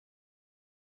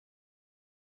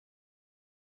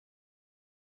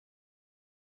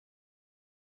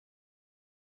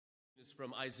Is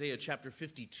from Isaiah chapter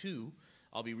 52.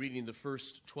 I'll be reading the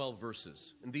first 12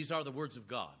 verses. And these are the words of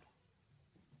God.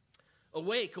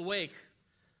 Awake, awake,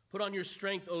 put on your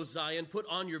strength, O Zion, put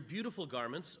on your beautiful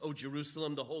garments, O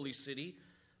Jerusalem, the holy city.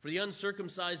 For the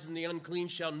uncircumcised and the unclean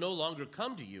shall no longer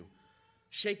come to you.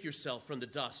 Shake yourself from the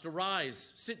dust.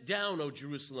 Arise, sit down, O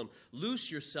Jerusalem. Loose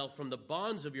yourself from the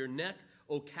bonds of your neck,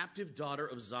 O captive daughter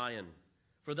of Zion.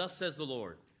 For thus says the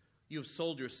Lord, you have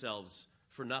sold yourselves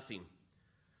for nothing,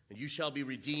 and you shall be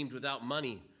redeemed without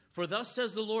money. For thus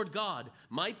says the Lord God,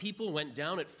 my people went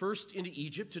down at first into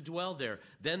Egypt to dwell there.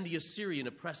 Then the Assyrian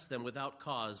oppressed them without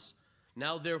cause.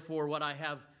 Now therefore what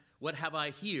have I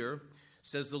here,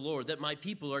 says the Lord, that my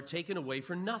people are taken away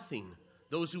for nothing.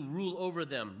 Those who rule over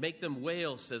them, make them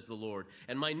wail, says the Lord.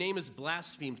 And my name is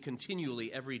blasphemed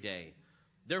continually every day.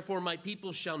 Therefore my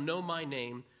people shall know my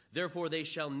name. Therefore they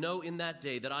shall know in that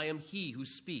day that I am he who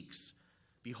speaks.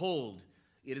 Behold,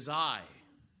 it is I.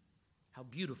 How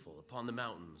beautiful upon the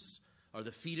mountains are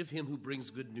the feet of him who brings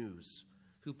good news,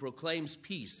 who proclaims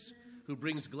peace, who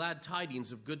brings glad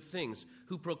tidings of good things,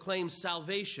 who proclaims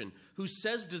salvation, who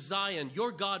says to Zion,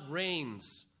 your God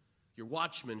reigns. Your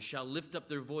watchmen shall lift up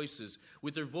their voices.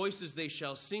 With their voices they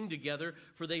shall sing together,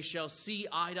 for they shall see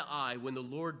eye to eye when the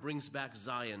Lord brings back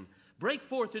Zion. Break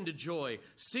forth into joy.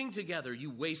 Sing together,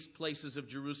 you waste places of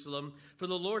Jerusalem, for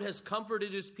the Lord has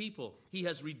comforted his people. He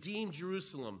has redeemed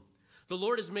Jerusalem. The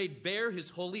Lord has made bare his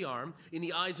holy arm in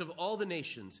the eyes of all the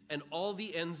nations, and all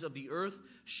the ends of the earth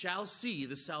shall see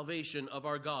the salvation of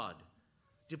our God.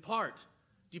 Depart,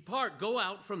 depart, go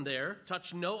out from there,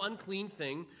 touch no unclean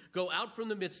thing, go out from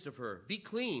the midst of her. Be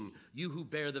clean, you who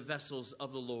bear the vessels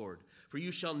of the Lord. For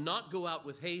you shall not go out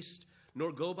with haste,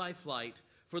 nor go by flight,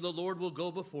 for the Lord will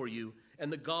go before you,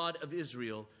 and the God of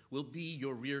Israel will be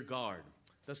your rear guard.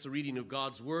 Thus the reading of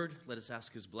God's word. Let us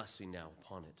ask his blessing now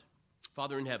upon it.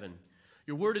 Father in heaven,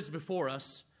 your word is before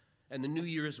us, and the new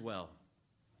year as well.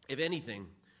 If anything,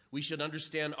 we should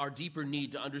understand our deeper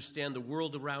need to understand the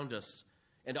world around us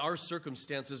and our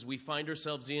circumstances we find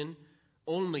ourselves in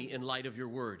only in light of your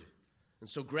word. And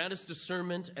so grant us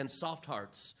discernment and soft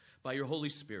hearts by your Holy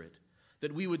Spirit,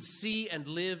 that we would see and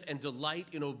live and delight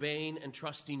in obeying and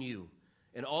trusting you,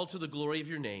 and all to the glory of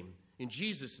your name. In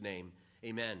Jesus' name,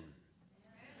 amen.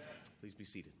 Please be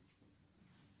seated.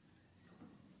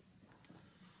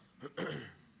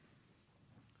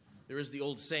 There is the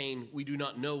old saying, we do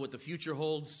not know what the future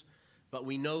holds, but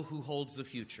we know who holds the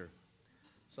future.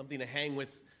 Something to hang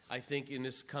with, I think, in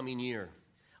this coming year.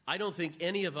 I don't think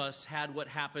any of us had what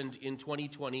happened in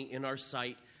 2020 in our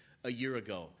sight a year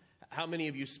ago. How many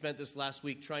of you spent this last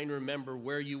week trying to remember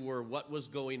where you were, what was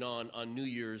going on New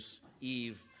Year's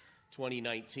Eve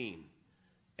 2019,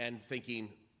 and thinking,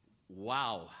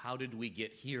 wow, how did we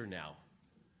get here now?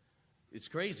 It's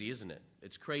crazy, isn't it?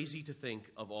 It's crazy to think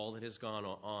of all that has gone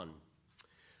on.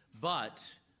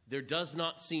 But there does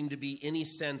not seem to be any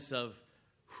sense of,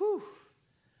 whew,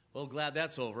 well, glad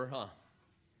that's over, huh?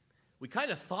 We kind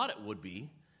of thought it would be.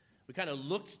 We kind of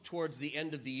looked towards the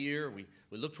end of the year. We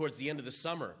looked towards the end of the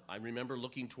summer. I remember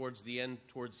looking towards the end,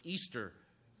 towards Easter,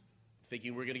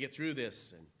 thinking we're going to get through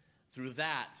this and through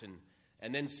that.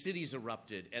 And then cities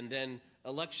erupted, and then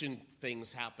election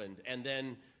things happened, and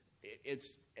then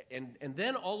and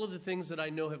then all of the things that I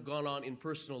know have gone on in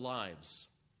personal lives.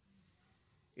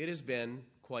 It has been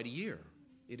quite a year.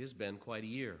 It has been quite a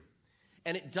year.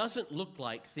 And it doesn't look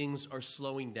like things are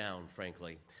slowing down,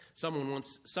 frankly.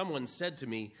 Someone said to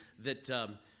me that,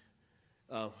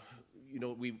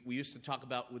 we used to talk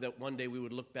about that one day we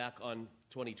would look back on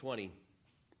 2020.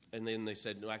 And then they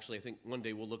said, no, actually, I think one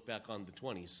day we'll look back on the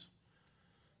 20s.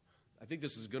 I think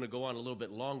this is going to go on a little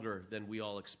bit longer than we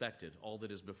all expected, all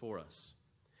that is before us.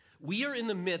 We are in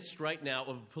the midst right now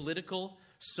of political,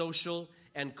 social,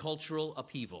 and cultural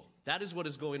upheaval. That is what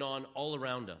is going on all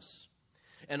around us.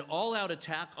 An all-out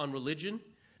attack on religion,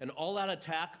 an all-out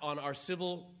attack on our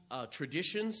civil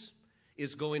traditions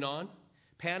is going on.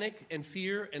 Panic and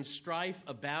fear and strife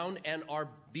abound and are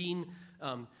being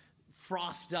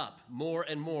frothed up more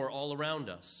and more all around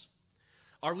us.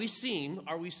 Are we seeing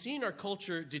our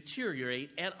culture deteriorate,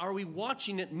 and are we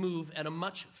watching it move at a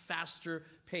much faster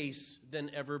pace than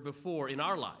ever before in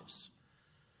our lives?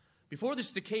 Before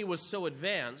this decay was so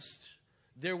advanced,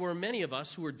 there were many of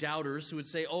us who were doubters who would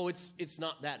say, oh, it's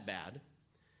not that bad.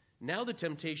 Now the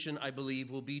temptation, I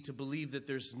believe, will be to believe that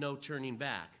there's no turning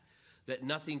back, that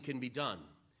nothing can be done,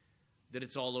 that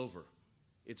it's all over.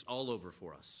 It's all over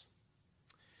for us.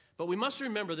 But we must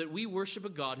remember that we worship a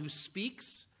God who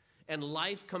speaks, and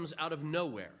life comes out of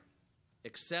nowhere,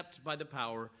 except by the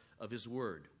power of his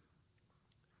word.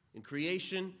 In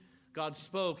creation, God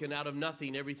spoke, and out of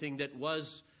nothing, everything that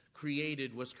was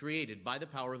was created by the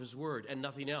power of his word and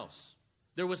nothing else.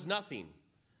 There was nothing.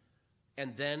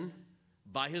 And then,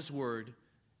 by his word,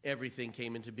 everything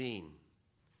came into being.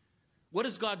 What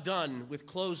has God done with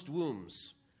closed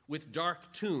wombs, with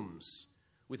dark tombs,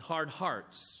 with hard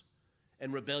hearts,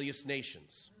 and rebellious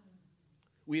nations?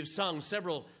 We have sung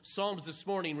several psalms this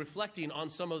morning reflecting on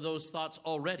some of those thoughts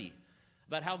already,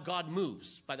 about how God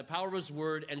moves by the power of his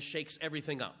word and shakes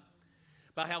everything up,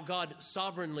 about how God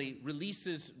sovereignly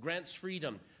releases, grants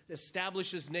freedom,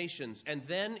 establishes nations, and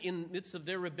then in the midst of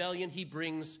their rebellion, he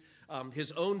brings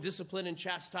his own discipline and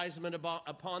chastisement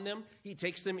upon them. He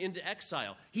takes them into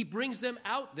exile. He brings them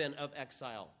out then of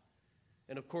exile.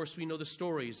 And of course, we know the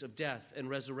stories of death and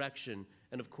resurrection,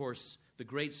 and of course, the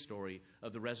great story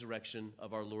of the resurrection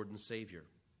of our Lord and Savior.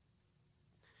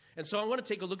 And so I want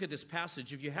to take a look at this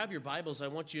passage. If you have your Bibles, I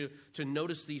want you to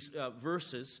notice these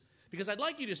verses, because I'd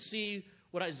like you to see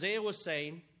what Isaiah was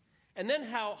saying, and then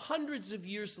how hundreds of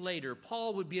years later,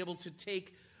 Paul would be able to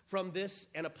take from this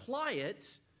and apply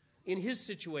it in his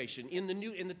situation, in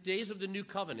the days of the new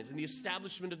covenant, in the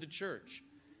establishment of the church.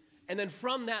 And then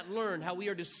from that learn how we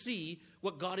are to see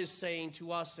what God is saying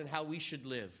to us and how we should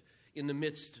live in the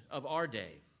midst of our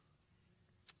day.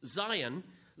 Zion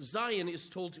is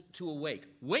told to awake.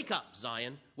 Wake up,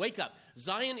 Zion. Wake up.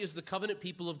 Zion is the covenant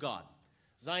people of God.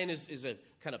 Zion is a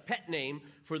kind of pet name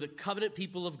for the covenant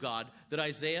people of God that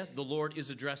Isaiah, the Lord, is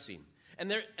addressing.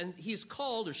 And he's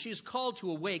called, or she is called,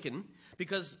 to awaken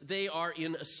because they are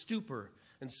in a stupor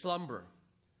and slumber.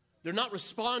 They're not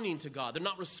responding to God. They're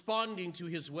not responding to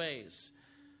his ways.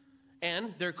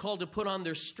 And they're called to put on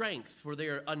their strength, for they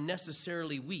are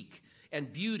unnecessarily weak,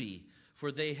 and beauty,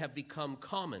 for they have become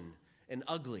common and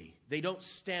ugly. They don't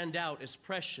stand out as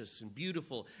precious and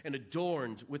beautiful and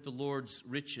adorned with the Lord's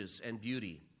riches and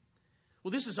beauty.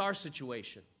 Well, this is our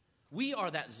situation. We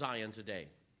are that Zion today.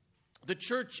 The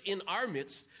church in our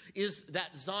midst is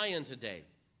that Zion today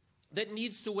that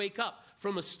needs to wake up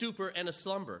from a stupor and a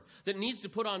slumber, that needs to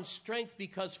put on strength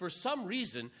because for some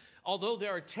reason, although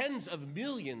there are tens of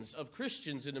millions of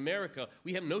Christians in America,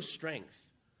 we have no strength.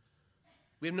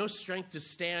 We have no strength to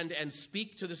stand and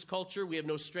speak to this culture. We have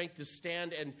no strength to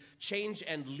stand and change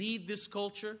and lead this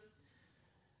culture.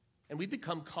 And we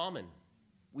become common.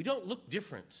 We don't look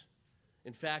different.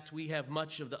 In fact, we have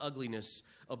much of the ugliness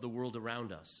of the world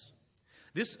around us.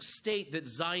 This state that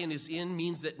Zion is in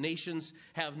means that nations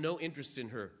have no interest in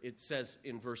her, it says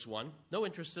in verse 1. No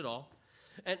interest at all.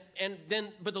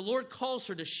 But the Lord calls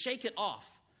her to shake it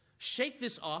off. Shake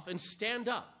this off and stand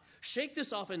up. Shake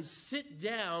this off and sit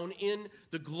down in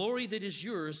the glory that is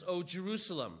yours, O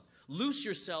Jerusalem. Loose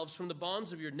yourselves from the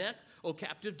bonds of your neck, O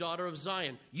captive daughter of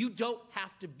Zion. You don't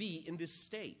have to be in this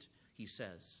state, he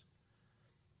says.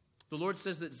 The Lord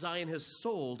says that Zion has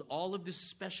sold all of this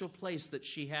special place that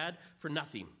she had for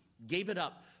nothing. Gave it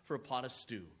up for a pot of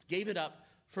stew. Gave it up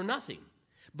for nothing.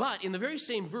 But in the very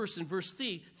same verse, in verse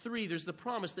 3, there's the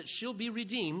promise that she'll be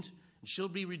redeemed, and she'll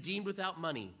be redeemed without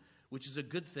money, which is a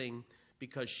good thing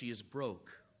because she is broke.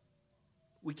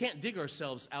 We can't dig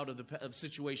ourselves out of the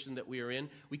situation that we are in.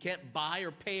 We can't buy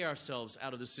or pay ourselves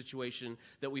out of the situation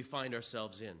that we find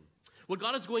ourselves in. What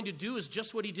God is going to do is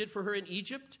just what he did for her in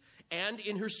Egypt and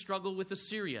in her struggle with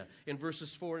Assyria in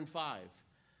verses 4 and 5.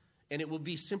 And it will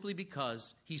be simply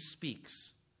because he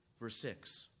speaks. Verse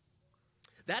 6.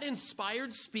 That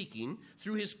inspired speaking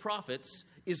through his prophets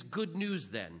is good news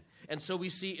then. And so we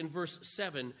see in verse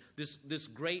 7 this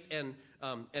great and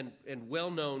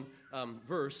well-known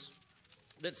verse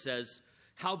that says,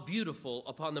 how beautiful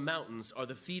upon the mountains are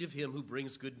the feet of him who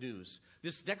brings good news.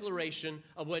 This declaration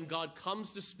of when God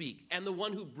comes to speak, and the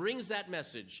one who brings that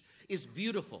message is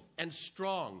beautiful and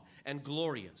strong and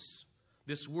glorious.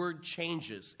 This word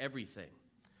changes everything.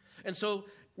 And so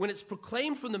when it's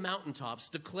proclaimed from the mountaintops,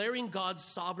 declaring God's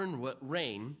sovereign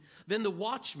reign, then the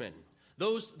watchmen,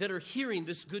 those that are hearing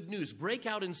this good news, break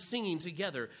out in singing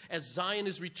together as Zion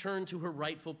is returned to her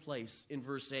rightful place in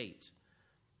verse 8.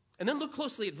 And then look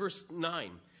closely at verse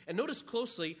 9. And notice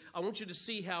closely, I want you to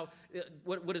see how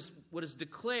what is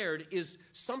declared is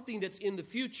something that's in the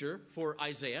future for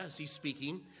Isaiah as he's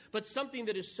speaking, but something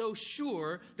that is so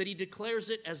sure that he declares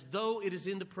it as though it is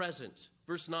in the present.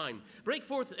 Verse 9, break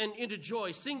forth and into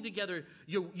joy, sing together,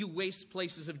 you waste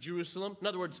places of Jerusalem. In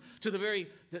other words, to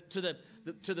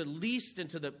the least and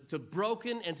to the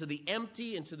broken and to the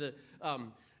empty and to the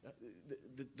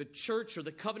church or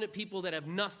the covenant people that have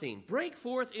nothing. Break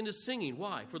forth into singing.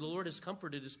 Why? For the Lord has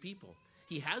comforted his people.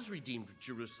 He has redeemed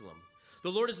Jerusalem.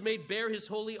 The Lord has made bare his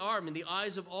holy arm in the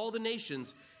eyes of all the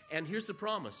nations. And here's the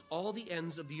promise. All the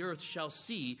ends of the earth shall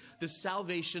see the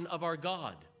salvation of our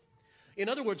God. In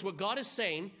other words, what God is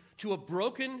saying to a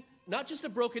broken not just a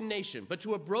broken nation, but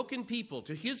to a broken people,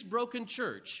 to his broken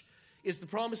church, the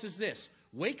promise is this: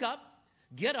 wake up,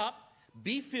 get up,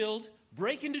 be filled,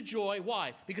 break into joy.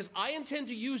 Why? Because I intend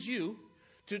to use you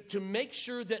to make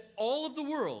sure that all of the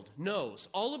world knows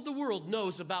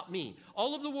about me.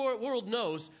 All of the world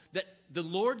knows that the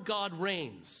Lord God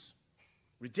reigns.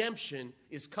 Redemption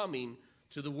is coming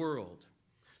to the world.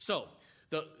 So,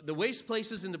 the waste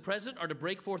places in the present are to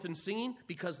break forth in singing,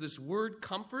 because this word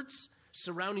comforts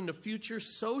surrounding a future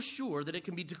so sure that it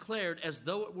can be declared as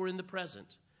though it were in the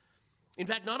present. In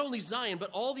fact, not only Zion,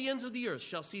 but all the ends of the earth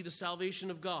shall see the salvation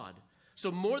of God.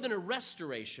 So more than a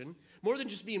restoration, more than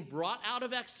just being brought out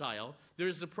of exile, there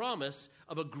is the promise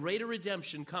of a greater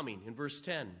redemption coming in verse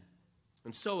 10.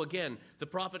 And so again, the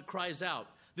prophet cries out,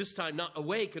 this time not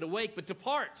awake and awake, but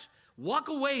depart. Walk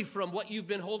away from what you've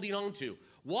been holding on to.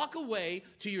 Walk away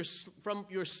from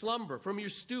your slumber, from your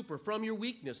stupor, from your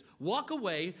weakness. Walk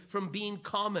away from being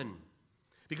common.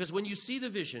 Because when you see the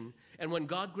vision and when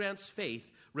God grants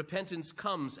faith, repentance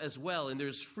comes as well, and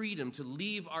there's freedom to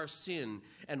leave our sin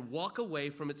and walk away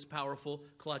from its powerful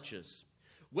clutches.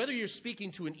 Whether you're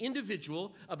speaking to an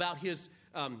individual about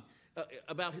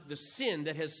the sin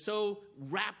that has so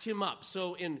wrapped him up,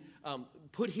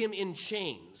 put him in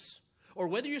chains, or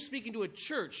whether you're speaking to a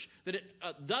church, the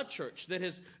church that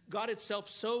has got itself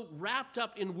so wrapped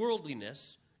up in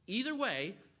worldliness, either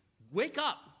way, wake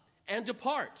up and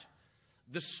depart.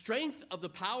 The strength of the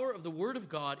power of the Word of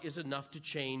God is enough to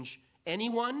change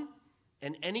anyone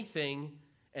and anything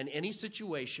and any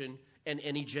situation and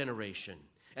any generation.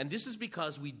 And this is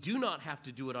because we do not have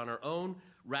to do it on our own.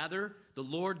 Rather, the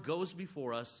Lord goes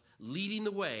before us, leading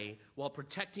the way while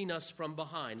protecting us from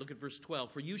behind. Look at verse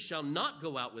 12. For you shall not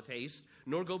go out with haste,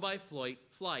 nor go by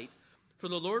flight, for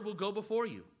the Lord will go before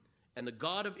you, and the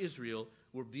God of Israel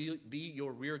will be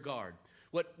your rear guard.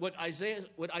 What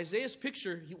Isaiah's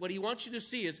picture, what he wants you to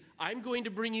see is, I'm going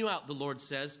to bring you out, the Lord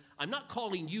says. I'm not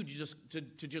calling you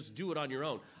to just do it on your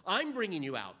own. I'm bringing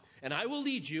you out, and I will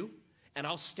lead you, and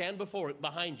I'll stand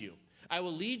behind you. I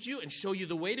will lead you and show you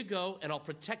the way to go, and I'll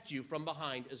protect you from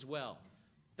behind as well.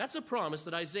 That's a promise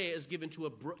that Isaiah is giving to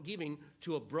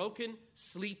a broken,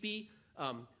 sleepy,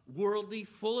 worldly,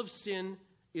 full of sin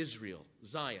Israel,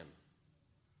 Zion.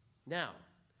 Now,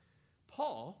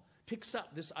 Paul picks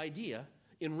up this idea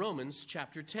in Romans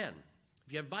chapter 10.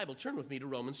 If you have a Bible, turn with me to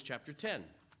Romans chapter 10.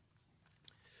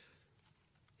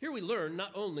 Here we learn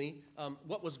not only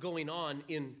what was going on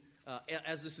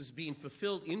as this is being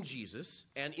fulfilled in Jesus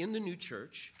and in the new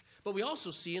church, but we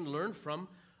also see and learn from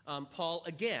Paul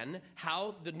again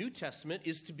how the New Testament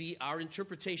is to be our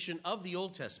interpretation of the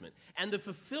Old Testament and the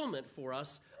fulfillment for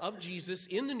us of Jesus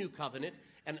in the new covenant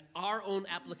and our own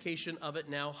application of it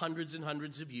now hundreds and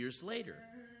hundreds of years later.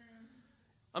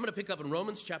 I'm going to pick up in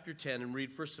Romans chapter 10 and read,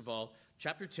 first of all,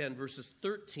 chapter 10, verses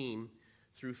 13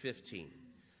 through 15.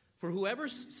 For whoever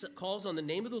calls on the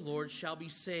name of the Lord shall be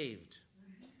saved.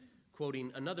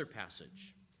 Quoting another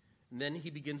passage. And then he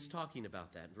begins talking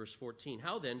about that. Verse 14.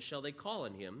 How then shall they call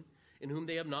on him in whom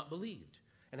they have not believed?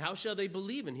 And how shall they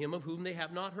believe in him of whom they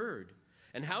have not heard?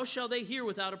 And how shall they hear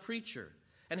without a preacher?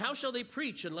 And how shall they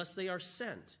preach unless they are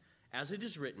sent? As it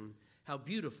is written, how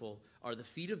beautiful are the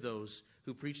feet of those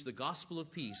who preach the gospel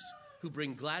of peace, who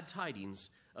bring glad tidings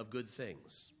of good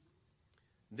things.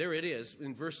 There it is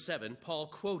in verse 7, Paul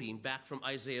quoting back from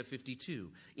Isaiah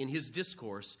 52 in his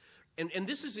discourse. And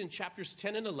this is in chapters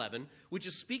 10 and 11, which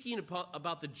is speaking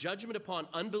about the judgment upon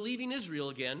unbelieving Israel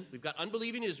again. We've got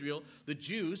unbelieving Israel, the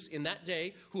Jews in that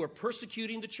day who are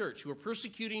persecuting the church, who are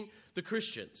persecuting the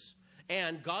Christians.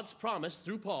 And God's promise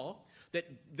through Paul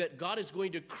that God is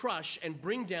going to crush and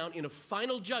bring down in a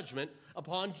final judgment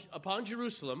upon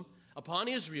Jerusalem, upon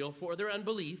Israel for their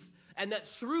unbelief. And that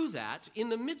through that, in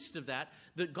the midst of that,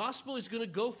 the gospel is going to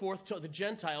go forth to the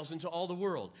Gentiles and to all the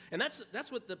world. And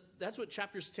that's what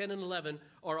chapters 10 and 11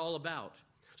 are all about.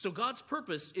 So God's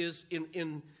purpose is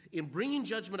in bringing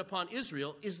judgment upon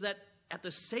Israel is that at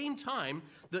the same time,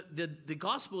 the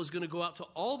gospel is going to go out to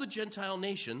all the Gentile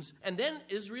nations, and then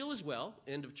Israel as well,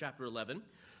 end of chapter 11,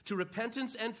 to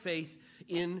repentance and faith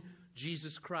in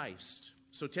Jesus Christ.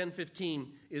 So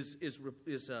 10:15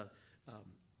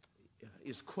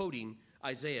 is quoting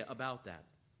Isaiah about that.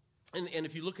 And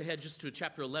if you look ahead just to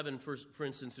chapter 11, for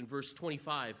instance, in verse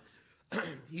 25,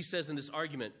 he says in this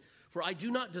argument, For I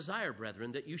do not desire,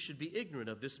 brethren, that you should be ignorant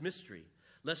of this mystery,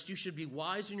 lest you should be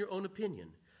wise in your own opinion,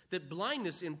 that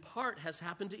blindness in part has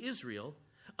happened to Israel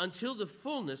until the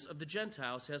fullness of the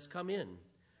Gentiles has come in.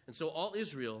 And so all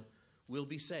Israel will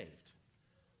be saved.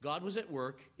 God was at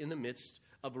work in the midst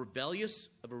of a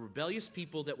rebellious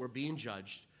people that were being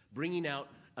judged, bringing out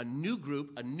a new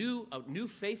group, a new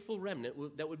faithful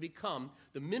remnant that would become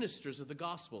the ministers of the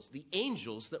Gospels, the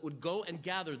angels that would go and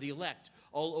gather the elect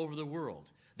all over the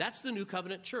world. That's the New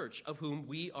Covenant church of whom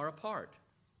we are a part,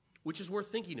 which is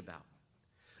worth thinking about.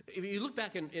 If you look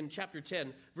back in chapter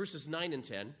 10, verses 9 and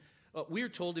 10, we are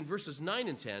told in verses 9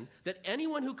 and 10 that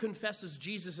anyone who confesses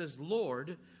Jesus as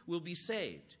Lord will be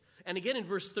saved. And again in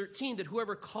verse 13, that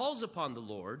whoever calls upon the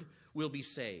Lord will be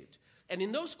saved. And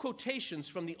in those quotations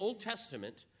from the Old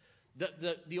Testament,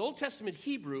 the Old Testament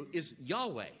Hebrew is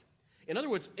Yahweh. In other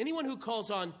words, anyone who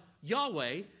calls on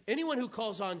Yahweh, anyone who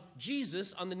calls on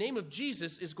Jesus, on the name of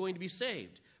Jesus, is going to be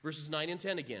saved. Verses 9 and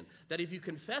 10 again. That if you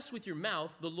confess with your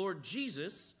mouth the Lord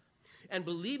Jesus and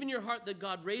believe in your heart that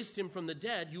God raised him from the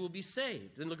dead, you will be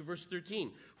saved. Then look at verse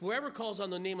 13. Whoever calls on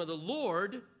the name of the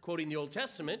Lord, quoting the Old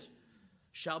Testament,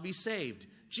 shall be saved.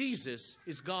 Jesus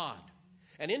is God.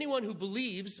 And anyone who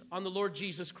believes on the Lord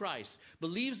Jesus Christ,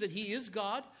 believes that he is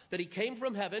God, that he came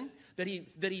from heaven, that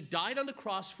he died on the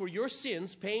cross for your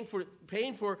sins, paying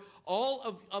for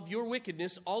all of your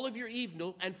wickedness, all of your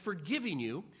evil, and forgiving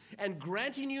you, and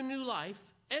granting you new life,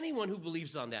 anyone who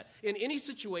believes on that, in any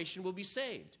situation will be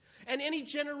saved. And any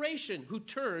generation who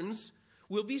turns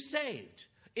will be saved.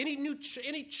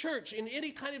 Any church, in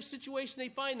any kind of situation they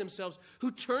find themselves,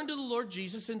 who turn to the Lord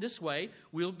Jesus in this way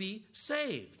will be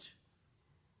saved.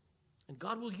 And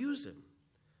God will use him.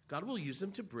 God will use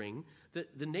him to bring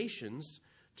the nations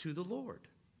to the Lord.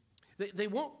 They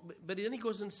won't, but then he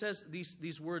goes and says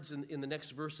these words in the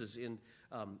next verses, in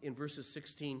verses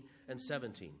 16 and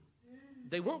 17.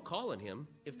 They won't call on him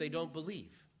if they don't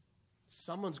believe.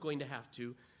 Someone's going to have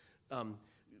to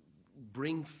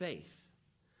bring faith.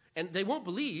 And they won't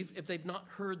believe if they've not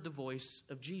heard the voice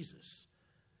of Jesus.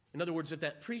 In other words, if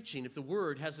that preaching, if the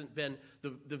word hasn't been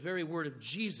the very word of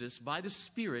Jesus by the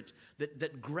Spirit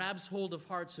that grabs hold of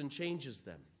hearts and changes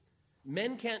them.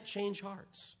 Men can't change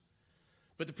hearts.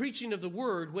 But the preaching of the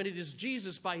word, when it is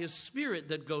Jesus by his Spirit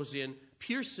that goes in,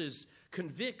 pierces,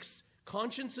 convicts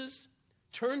consciences,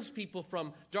 turns people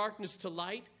from darkness to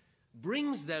light,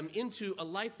 brings them into a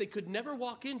life they could never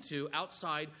walk into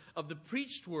outside of the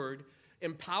preached word,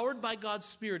 empowered by God's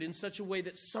Spirit in such a way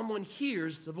that someone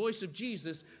hears the voice of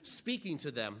Jesus speaking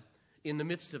to them in the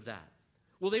midst of that.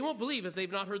 Well, they won't believe if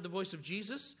they've not heard the voice of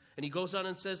Jesus. And he goes on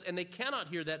and says, and they cannot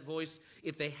hear that voice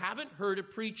if they haven't heard a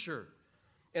preacher.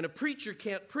 And a preacher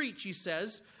can't preach, he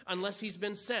says, unless he's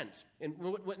been sent. And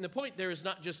the point there is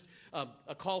not just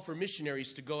a call for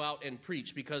missionaries to go out and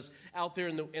preach, because out there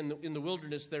in the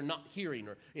wilderness they're not hearing,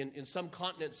 or in some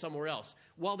continent somewhere else.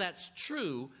 While that's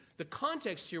true, the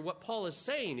context here, what Paul is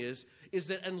saying is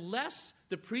that unless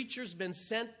the preacher's been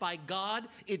sent by God,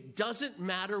 it doesn't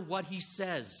matter what he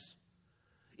says.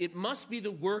 It must be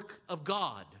the work of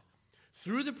God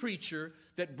through the preacher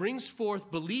that brings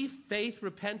forth belief, faith,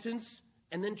 repentance,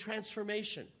 and then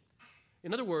transformation.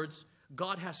 In other words,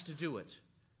 God has to do it.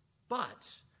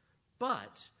 But,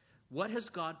 what has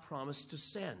God promised to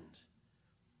send?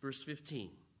 Verse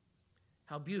 15,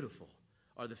 how beautiful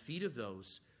are the feet of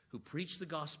those who preach the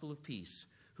gospel of peace,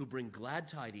 who bring glad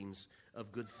tidings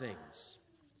of good things.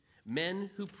 Men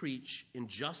who preach in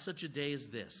just such a day as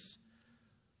this,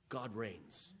 God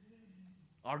reigns.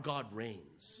 Our God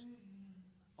reigns.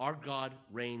 Our God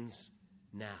reigns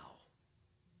now.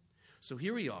 So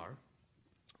here we are,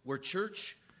 where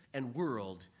church and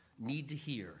world need to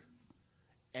hear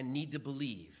and need to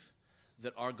believe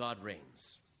that our God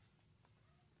reigns.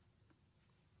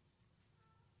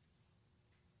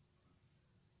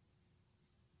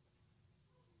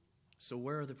 So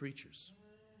where are the preachers?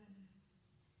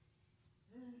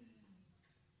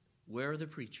 Where are the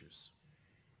preachers?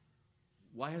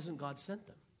 Why hasn't God sent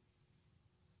them?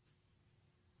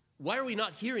 Why are we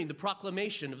not hearing the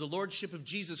proclamation of the lordship of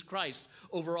Jesus Christ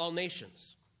over all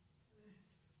nations?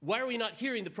 Why are we not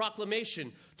hearing the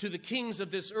proclamation to the kings of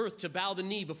this earth to bow the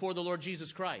knee before the Lord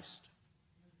Jesus Christ?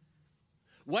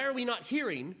 Why are we not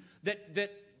hearing that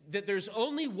there's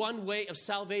only one way of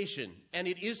salvation, and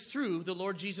it is through the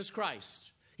Lord Jesus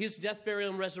Christ, his death, burial,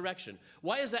 and resurrection?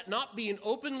 Why is that not being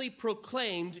openly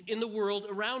proclaimed in the world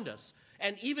around us,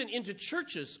 and even into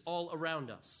churches all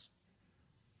around us?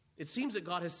 It seems that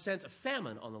God has sent a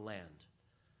famine on the land.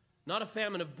 Not a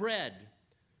famine of bread,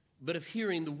 but of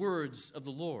hearing the words of the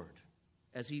Lord,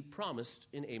 as he promised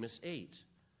in Amos 8.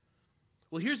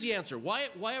 Well, here's the answer. Why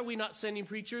are we not sending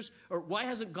preachers? Or why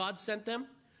hasn't God sent them?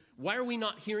 Why are we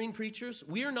not hearing preachers?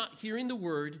 We are not hearing the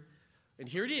word, and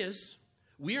here it is.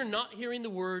 We are not hearing the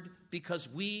word because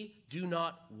we do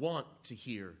not want to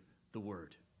hear the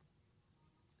word.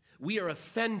 We are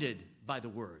offended by the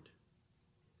word.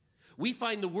 We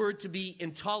find the word to be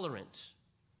intolerant.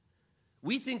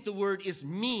 We think the word is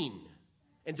mean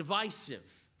and divisive.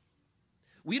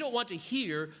 We don't want to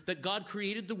hear that God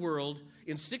created the world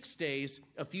in 6 days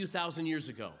a few thousand years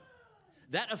ago.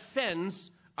 That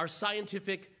offends our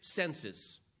scientific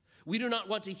senses. We do not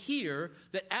want to hear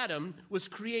that Adam was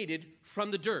created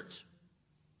from the dirt.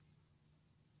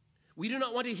 We do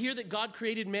not want to hear that God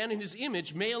created man in his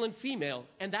image, male and female,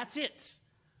 and that's it.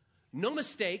 No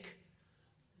mistake,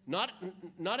 not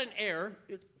an error,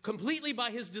 completely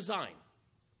by his design.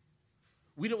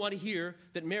 We don't want to hear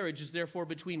that marriage is therefore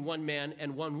between one man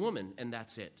and one woman, and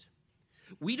that's it.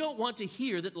 We don't want to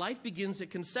hear that life begins at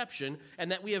conception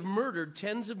and that we have murdered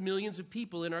tens of millions of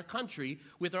people in our country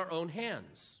with our own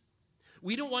hands.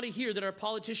 We don't want to hear that our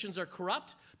politicians are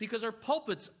corrupt because our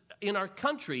pulpits in our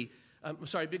country,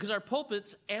 because our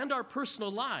pulpits and our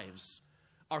personal lives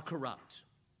are corrupt.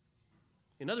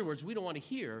 In other words, we don't want to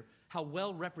hear how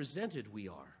well represented we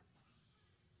are.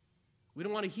 We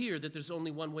don't want to hear that there's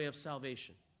only one way of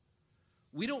salvation.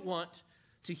 We don't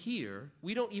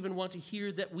even want to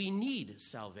hear that we need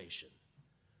salvation.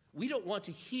 We don't want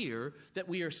to hear that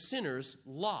we are sinners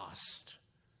lost,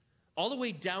 all the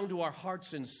way down to our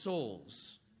hearts and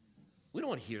souls. We don't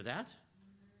want to hear that.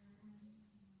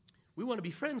 We want to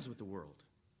be friends with the world.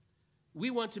 We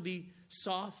want to be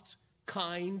soft,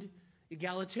 kind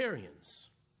egalitarians.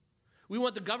 We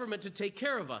want the government to take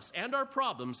care of us and our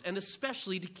problems, and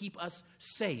especially to keep us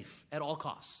safe at all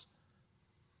costs.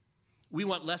 We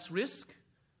want less risk.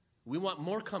 We want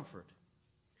more comfort.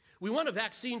 We want a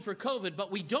vaccine for COVID, but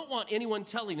we don't want anyone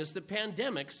telling us that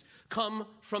pandemics come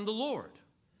from the Lord.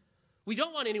 We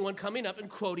don't want anyone coming up and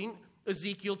quoting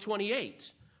Ezekiel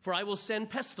 28, for I will send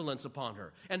pestilence upon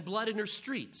her and blood in her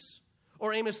streets.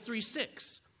 Or Amos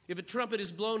 3:6, if a trumpet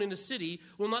is blown in a city,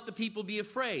 will not the people be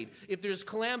afraid? If there is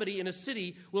calamity in a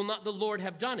city, will not the Lord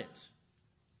have done it?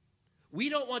 We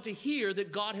don't want to hear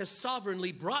that God has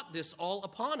sovereignly brought this all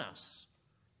upon us.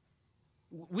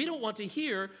 We don't want to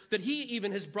hear that he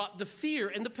even has brought the fear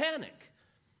and the panic.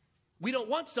 We don't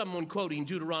want someone quoting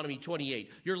Deuteronomy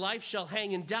 28, your life shall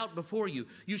hang in doubt before you.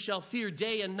 You shall fear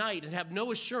day and night and have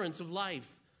no assurance of life.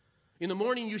 In the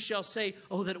morning you shall say,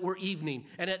 oh, that it were evening.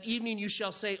 And at evening you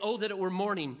shall say, oh, that it were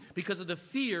morning, because of the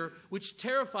fear which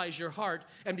terrifies your heart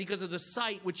and because of the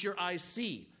sight which your eyes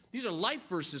see. These are life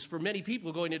verses for many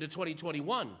people going into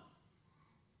 2021.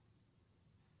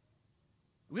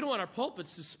 We don't want our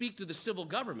pulpits to speak to the civil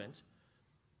government,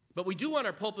 but we do want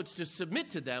our pulpits to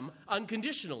submit to them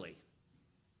unconditionally.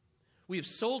 We have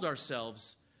sold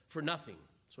ourselves for nothing.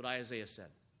 That's what Isaiah said.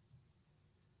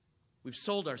 We've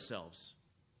sold ourselves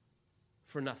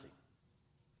for nothing.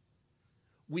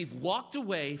 We've walked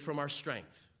away from our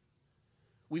strength.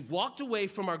 We've walked away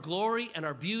from our glory and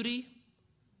our beauty.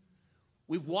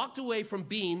 We've walked away from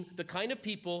being the kind of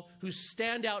people who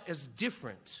stand out as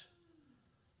different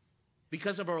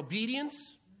because of our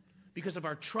obedience, because of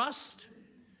our trust,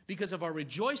 because of our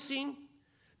rejoicing,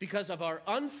 because of our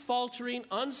unfaltering,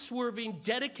 unswerving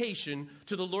dedication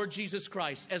to the Lord Jesus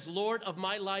Christ as Lord of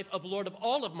my life, of Lord of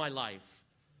all of my life,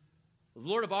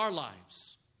 Lord of our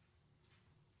lives.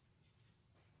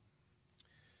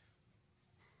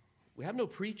 We have no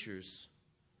preachers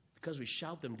because we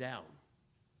shout them down.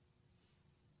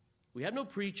 We have no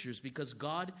preachers because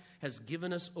God has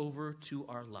given us over to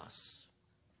our lusts.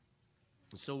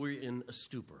 And so we're in a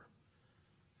stupor.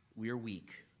 We are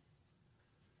weak.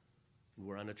 And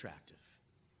we're unattractive.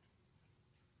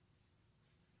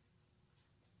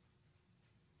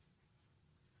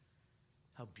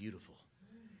 How beautiful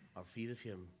are feet of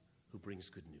him who brings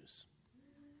good news.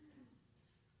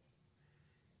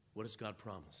 What has God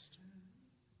promised?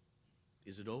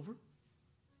 Is it over?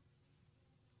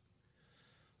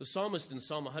 The psalmist in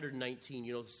Psalm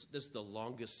 119, this is the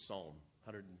longest psalm,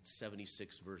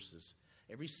 176 verses.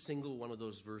 Every single one of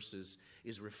those verses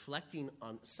is reflecting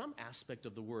on some aspect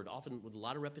of the word, often with a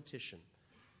lot of repetition.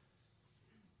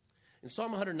 In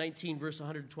Psalm 119, verse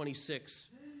 126,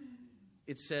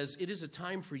 it says, it is a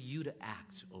time for you to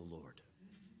act, O Lord.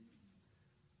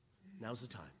 Now's the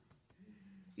time.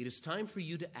 It is time for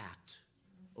you to act,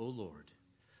 O Lord,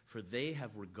 for they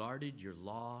have regarded your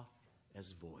law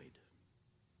as void.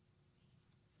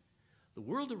 The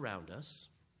world around us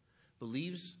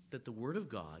believes that the Word of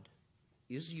God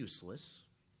is useless,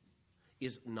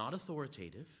 is not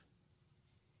authoritative.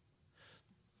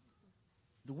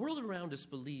 The world around us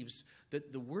believes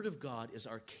that the Word of God is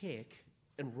archaic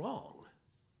and wrong.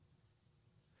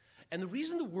 And the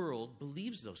reason the world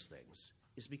believes those things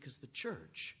is because the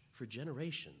church, for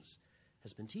generations,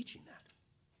 has been teaching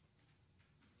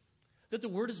that the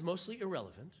Word is mostly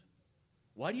irrelevant.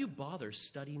 Why do you bother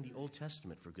studying the Old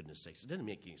Testament, for goodness sakes? It doesn't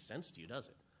make any sense to you, does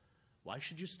it? Why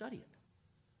should you study it?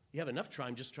 You have enough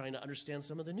time just trying to understand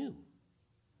some of the new.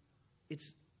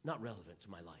 It's not relevant to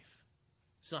my life.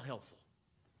 It's not helpful.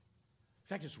 In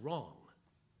fact, it's wrong.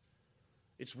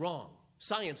 It's wrong.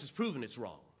 Science has proven it's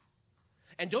wrong.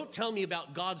 And don't tell me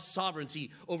about God's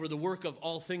sovereignty over the work of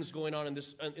all things going on in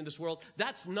this world.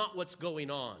 That's not what's going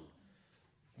on.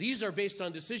 These are based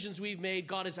on decisions we've made.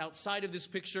 God is outside of this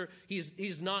picture.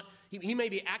 He's not. He may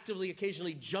be actively,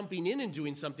 occasionally jumping in and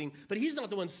doing something, but he's not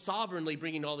the one sovereignly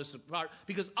bringing all this apart,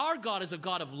 because our God is a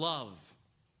God of love.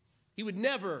 He would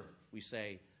never, we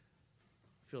say,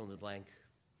 fill in the blank.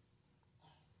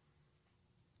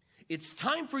 It's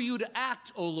time for you to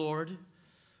act, O Lord,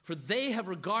 for they have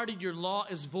regarded your law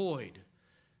as void,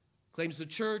 claims the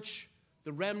church,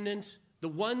 the remnant, the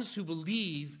ones who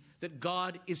believe that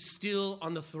God is still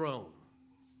on the throne.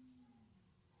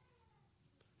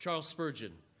 Charles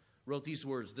Spurgeon wrote these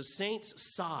words, "The saints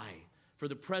sigh for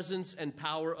the presence and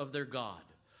power of their God.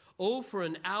 Oh, for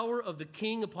an hour of the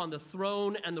King upon the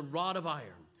throne and the rod of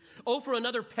iron. Oh, for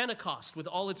another Pentecost with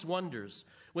all its wonders.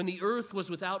 When the earth was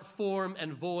without form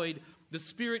and void, the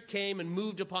Spirit came and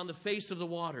moved upon the face of the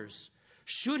waters.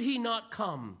 Should he not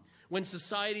come when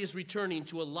society is returning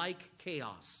to a like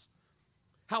chaos?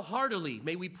 How heartily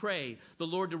may we pray the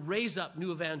Lord to raise up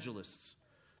new evangelists,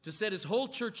 to set his whole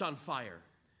church on fire,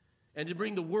 and to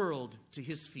bring the world to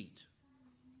his feet."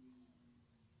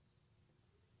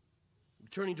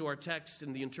 Turning to our text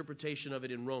and the interpretation of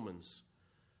it in Romans,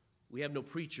 we have no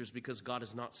preachers because God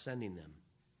is not sending them.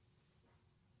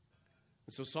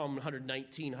 And so Psalm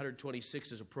 119,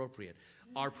 126 is appropriate.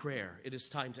 Our prayer, it is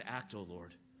time to act, O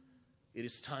Lord. It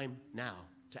is time now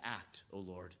to act, O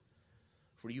Lord.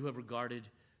 For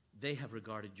they have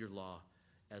regarded your law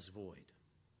as void.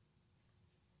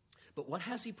 But what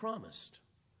has he promised?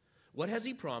 What has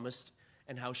he promised,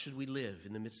 and how should we live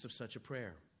in the midst of such a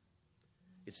prayer?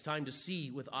 It's time to see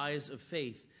with eyes of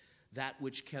faith that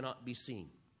which cannot be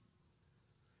seen.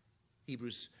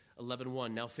 Hebrews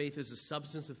 11:1, "Now faith is the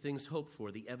substance of things hoped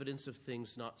for, the evidence of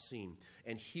things not seen."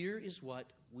 And here is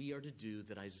what we are to do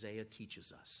that Isaiah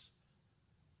teaches us.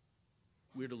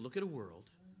 We're to look at a world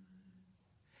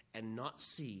and not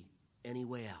see any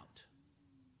way out,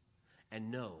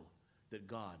 and know that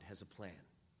God has a plan.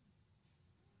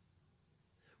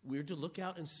 We're to look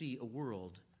out and see a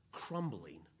world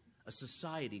crumbling, a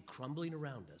society crumbling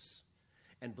around us,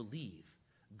 and believe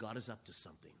God is up to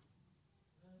something.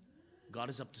 God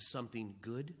is up to something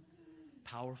good,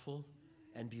 powerful,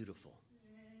 and beautiful.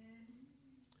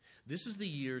 This is the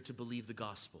year to believe the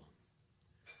gospel.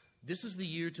 This is the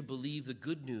year to believe the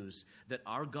good news that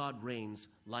our God reigns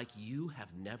like you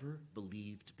have never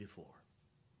believed before.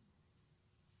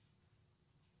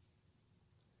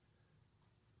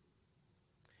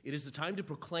 It is the time to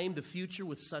proclaim the future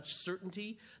with such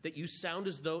certainty that you sound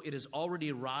as though it has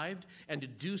already arrived, and to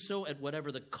do so at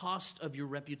whatever the cost of your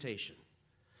reputation.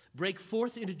 Break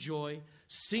forth into joy,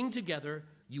 sing together,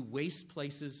 you waste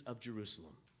places of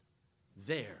Jerusalem.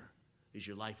 There is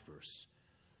your life verse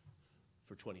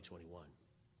for 2021.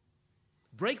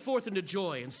 Break forth into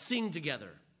joy and sing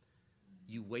together,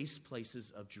 you waste places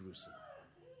of Jerusalem.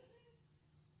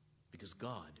 Because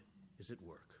God is at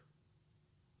work.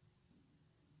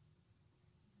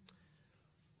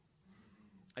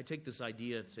 I take this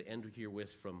idea to end here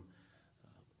with from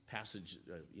a passage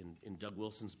in Doug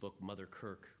Wilson's book, Mother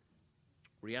Kirk,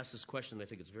 where he asks this question that I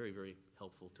think it's very, very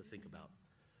helpful to think about.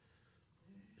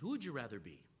 Who would you rather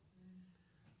be?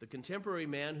 The contemporary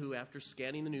man who, after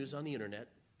scanning the news on the internet,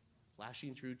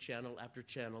 flashing through channel after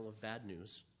channel of bad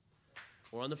news,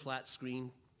 or on the flat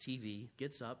screen TV,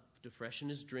 gets up to freshen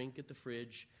his drink at the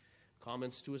fridge,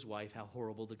 comments to his wife how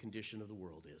horrible the condition of the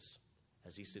world is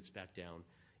as he sits back down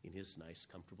in his nice,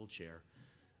 comfortable chair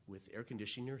with air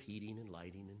conditioning or heating and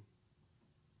lighting and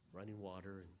running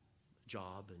water and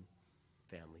job and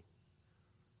family.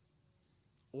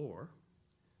 Or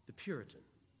the Puritan,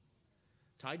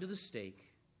 tied to the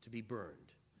stake to be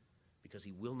burned because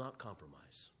he will not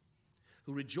compromise,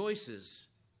 who rejoices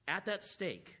at that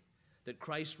stake that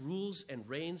Christ rules and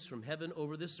reigns from heaven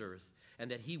over this earth, and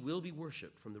that he will be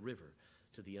worshipped from the river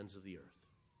to the ends of the earth.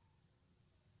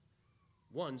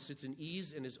 One sits in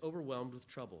ease and is overwhelmed with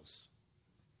troubles.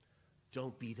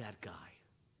 Don't be that guy.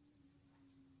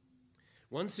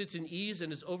 One sits in ease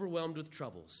and is overwhelmed with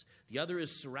troubles. The other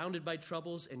is surrounded by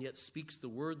troubles and yet speaks the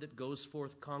word that goes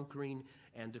forth conquering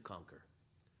and to conquer.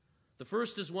 The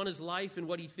first has won his life in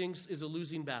what he thinks is a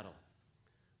losing battle.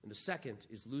 And the second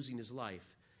is losing his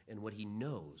life in what he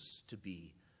knows to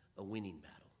be a winning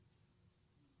battle.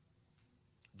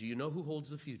 Do you know who holds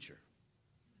the future?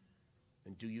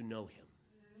 And do you know him?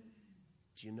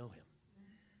 Do you know him?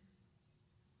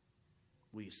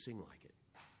 Will you sing like it?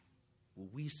 Will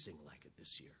we sing like it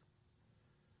this year?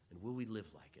 And will we live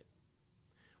like it?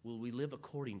 Will we live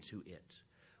according to it?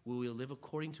 Will we live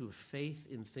according to a faith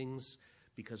in things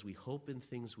because we hope in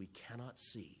things we cannot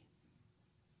see?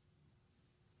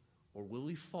 Or will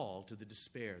we fall to the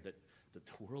despair that the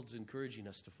world's encouraging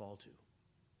us to fall to?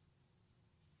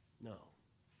 No.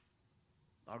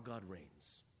 Our God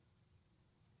reigns.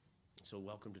 So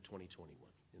welcome to 2021.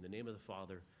 In the name of the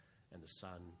Father, and the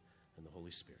Son, and the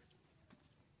Holy Spirit.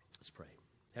 Let's pray.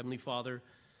 Heavenly Father,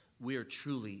 we are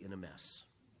truly in a mess,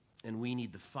 and we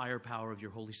need the firepower of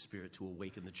your Holy Spirit to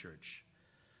awaken the church,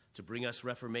 to bring us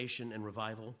reformation and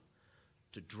revival,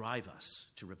 to drive us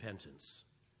to repentance,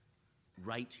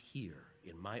 right here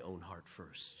in my own heart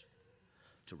first,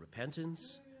 to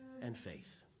repentance and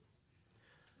faith.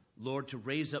 Lord, to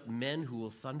raise up men who will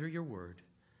thunder your word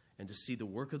and to see the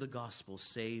work of the gospel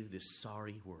save this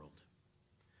sorry world.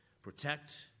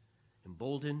 Protect,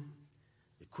 embolden,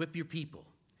 equip your people.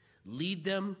 Lead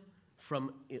them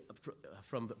from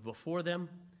before them,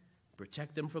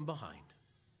 protect them from behind.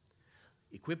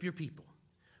 Equip your people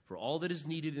for all that is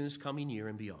needed in this coming year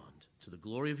and beyond, to the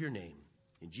glory of your name.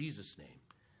 In Jesus' name,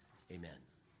 amen.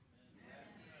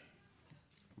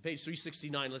 On page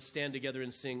 369, let's stand together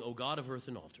and sing, O God of earth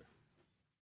and altar.